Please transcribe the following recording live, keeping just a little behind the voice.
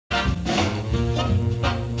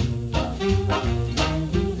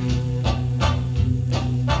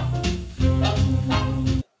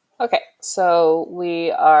Okay, so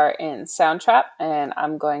we are in Soundtrap and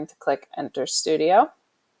I'm going to click Enter Studio.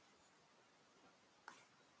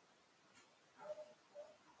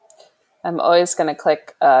 I'm always going to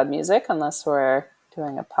click music unless we're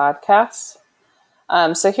doing a podcast.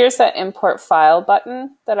 So here's that import file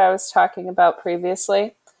button that I was talking about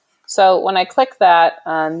previously. So when I click that,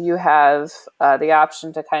 you have the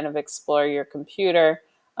option to kind of explore your computer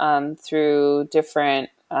through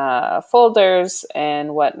different folders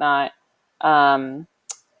and whatnot.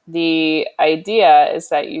 The idea is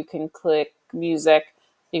that you can click music,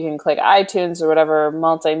 you can click iTunes or whatever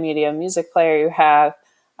multimedia music player you have,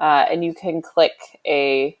 and you can click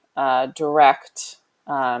a direct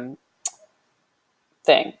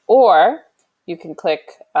thing, or you can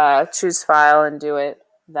click choose file and do it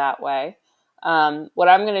that way. What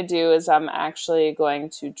I'm going to do is I'm actually going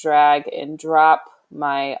to drag and drop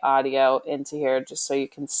my audio into here just so you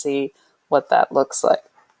can see what that looks like.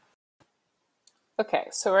 Okay,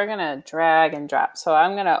 so we're going to drag and drop. So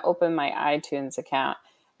I'm going to open my iTunes account,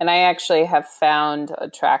 and I actually have found a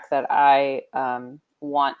track that I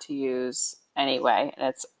want to use anyway, and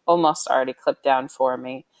it's almost already clipped down for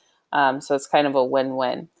me. So it's kind of a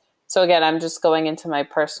win-win. So again, I'm just going into my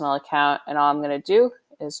personal account, and all I'm going to do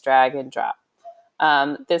is drag and drop.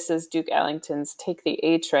 This is Duke Ellington's Take the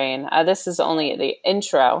A Train. This is only the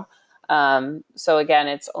intro. So again,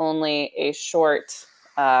 it's only a short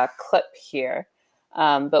clip here.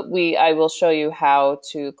 But I will show you how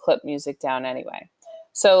to clip music down anyway.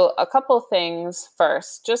 So a couple things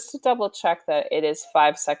first, just to double check that it is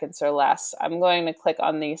 5 seconds or less. I'm going to click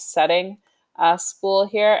on the setting spool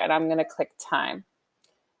here, and I'm going to click time.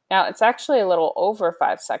 Now it's actually a little over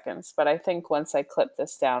 5 seconds, but I think once I clip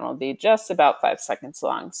this down, it'll be just about 5 seconds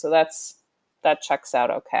long. So that checks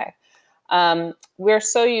out okay. We're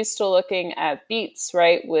so used to looking at beats,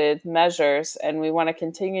 right, with measures, and we want to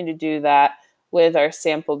continue to do that with our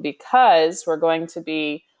sample because we're going to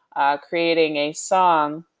be creating a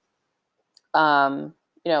song, in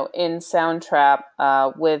Soundtrap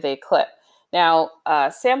with a clip. Now,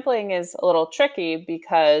 sampling is a little tricky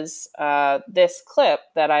because this clip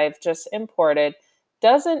that I've just imported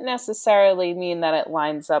doesn't necessarily mean that it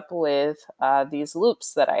lines up with these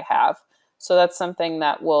loops that I have. So that's something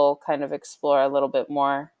that we'll kind of explore a little bit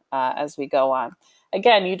more as we go on.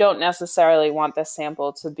 Again, you don't necessarily want the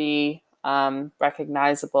sample to be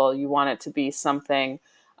recognizable. You want it to be something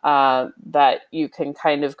that you can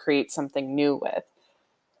kind of create something new with.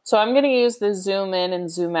 So I'm going to use the zoom in and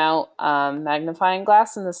zoom out magnifying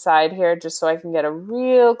glass in the side here just so I can get a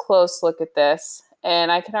real close look at this.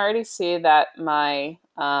 And I can already see that my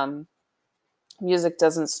music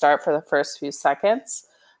doesn't start for the first few seconds.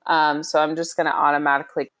 So I'm just going to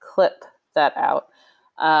automatically clip that out.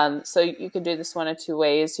 So you can do this one of two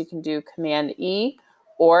ways. You can do Command E,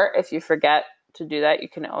 or if you forget to do that, you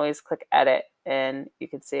can always click Edit, and you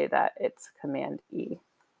can see that it's Command E.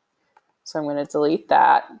 So I'm going to delete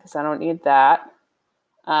that because I don't need that.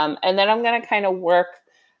 And then I'm going to kind of work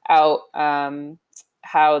out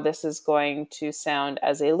how this is going to sound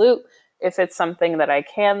as a loop. If it's something that I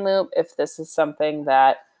can loop, if this is something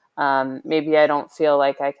that maybe I don't feel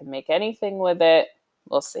like I can make anything with it,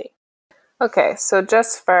 we'll see. Okay, so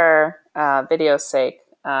just for video's sake,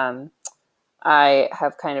 I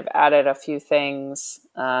have kind of added a few things,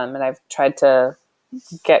 and I've tried to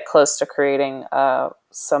get close to creating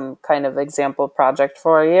some kind of example project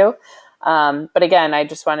for you. But again, I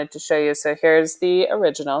just wanted to show you. So here's the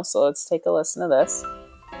original. So let's take a listen to this.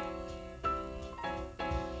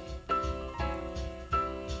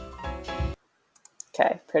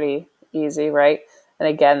 Okay, pretty easy, right? And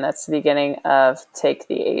again, that's the beginning of Take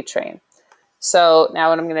the A Train. So now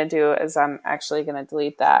what I'm going to do is I'm actually going to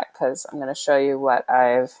delete that because I'm going to show you what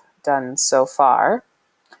I've done so far.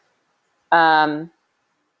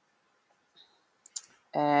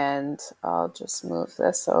 And I'll just move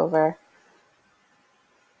this over.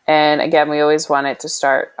 And again, we always want it to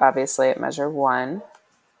start obviously at measure 1.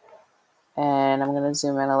 And I'm going to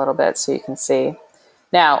zoom in a little bit so you can see.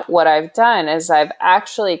 Now, what I've done is I've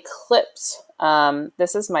actually clipped,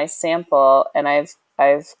 this is my sample, and I've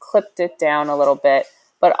clipped it down a little bit,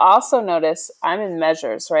 but also notice I'm in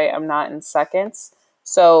measures, right? I'm not in seconds.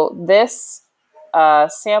 So this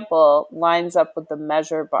sample lines up with the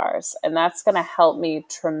measure bars, and that's going to help me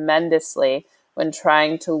tremendously when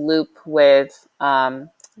trying to loop with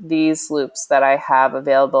these loops that I have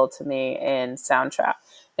available to me in Soundtrap.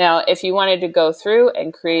 Now, if you wanted to go through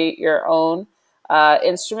and create your own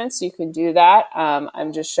instruments, you can do that.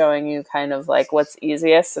 I'm just showing you kind of like what's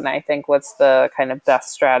easiest, and I think what's the kind of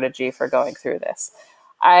best strategy for going through this.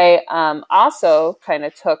 I also kind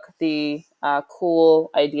of took the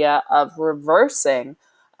cool idea of reversing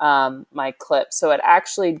my clip. So it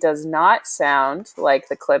actually does not sound like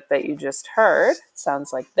the clip that you just heard. It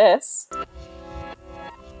sounds like this.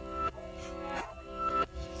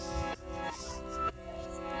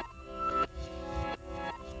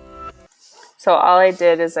 So all I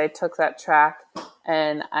did is I took that track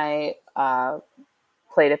and I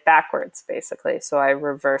played it backwards, basically. So I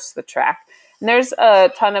reversed the track. And there's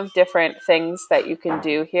a ton of different things that you can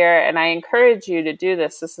do here, and I encourage you to do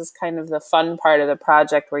this. This is kind of the fun part of the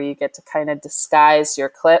project where you get to kind of disguise your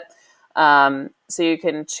clip. So you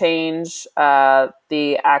can change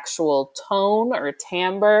the actual tone or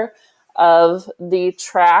timbre of the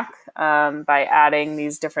track by adding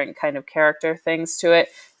these different kind of character things to it.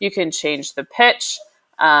 You can change the pitch.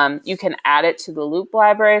 You can add it to the loop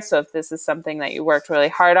library. So if this is something that you worked really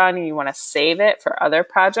hard on and you want to save it for other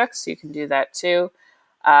projects, you can do that too.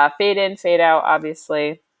 Fade in, fade out,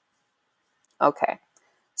 obviously. Okay.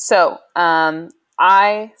 So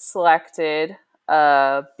I selected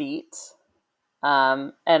a beat.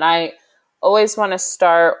 And I always want to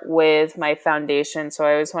start with my foundation. So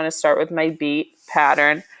I always want to start with my beat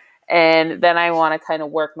pattern. And then I want to kind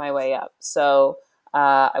of work my way up. So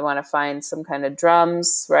I want to find some kind of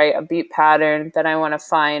drums, right? A beat pattern. Then I want to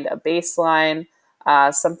find a bass line,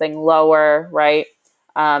 something lower, right?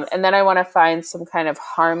 And then I want to find some kind of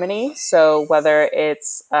harmony. So whether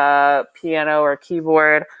it's a piano or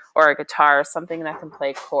keyboard or a guitar, something that can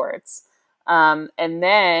play chords. And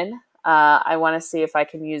then I want to see if I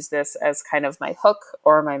can use this as kind of my hook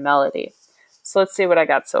or my melody. So let's see what I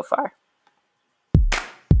got so far.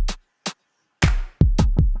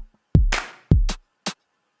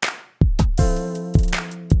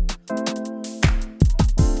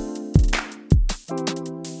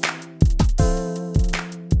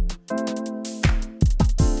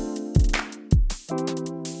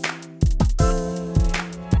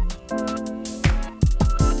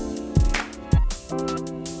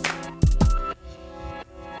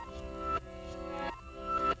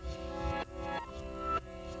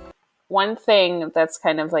 One thing that's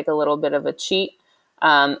kind of like a little bit of a cheat,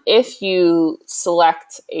 if you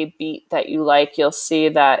select a beat that you like, you'll see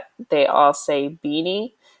that they all say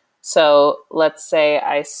beanie. So let's say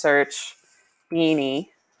I search beanie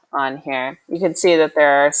on here. You can see that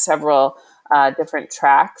there are several different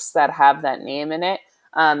tracks that have that name in it.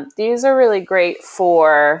 These are really great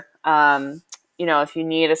for, if you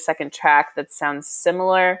need a second track that sounds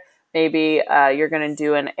similar. Maybe you're going to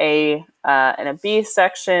do an A and a B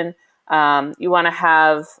section. You want to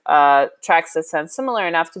have tracks that sound similar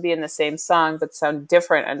enough to be in the same song, but sound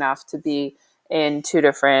different enough to be in two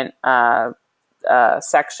different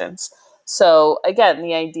sections. So again,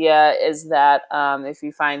 the idea is that if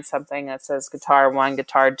you find something that says guitar 1,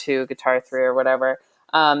 guitar 2, guitar 3, or whatever,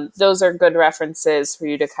 those are good references for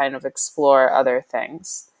you to kind of explore other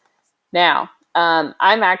things. Now, I'm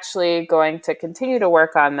actually going to continue to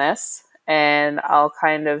work on this, and I'll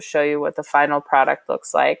kind of show you what the final product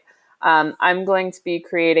looks like. I'm going to be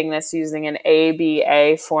creating this using an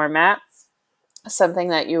ABA format, something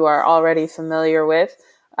that you are already familiar with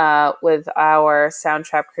our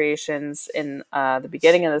Soundtrap creations in the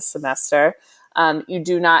beginning of the semester. You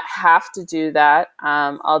do not have to do that,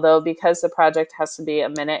 although because the project has to be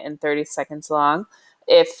 1 minute and 30 seconds long,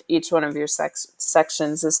 if each one of your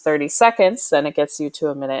sections is 30 seconds, then it gets you to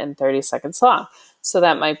 1 minute and 30 seconds long. So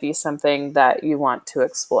that might be something that you want to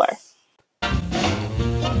explore.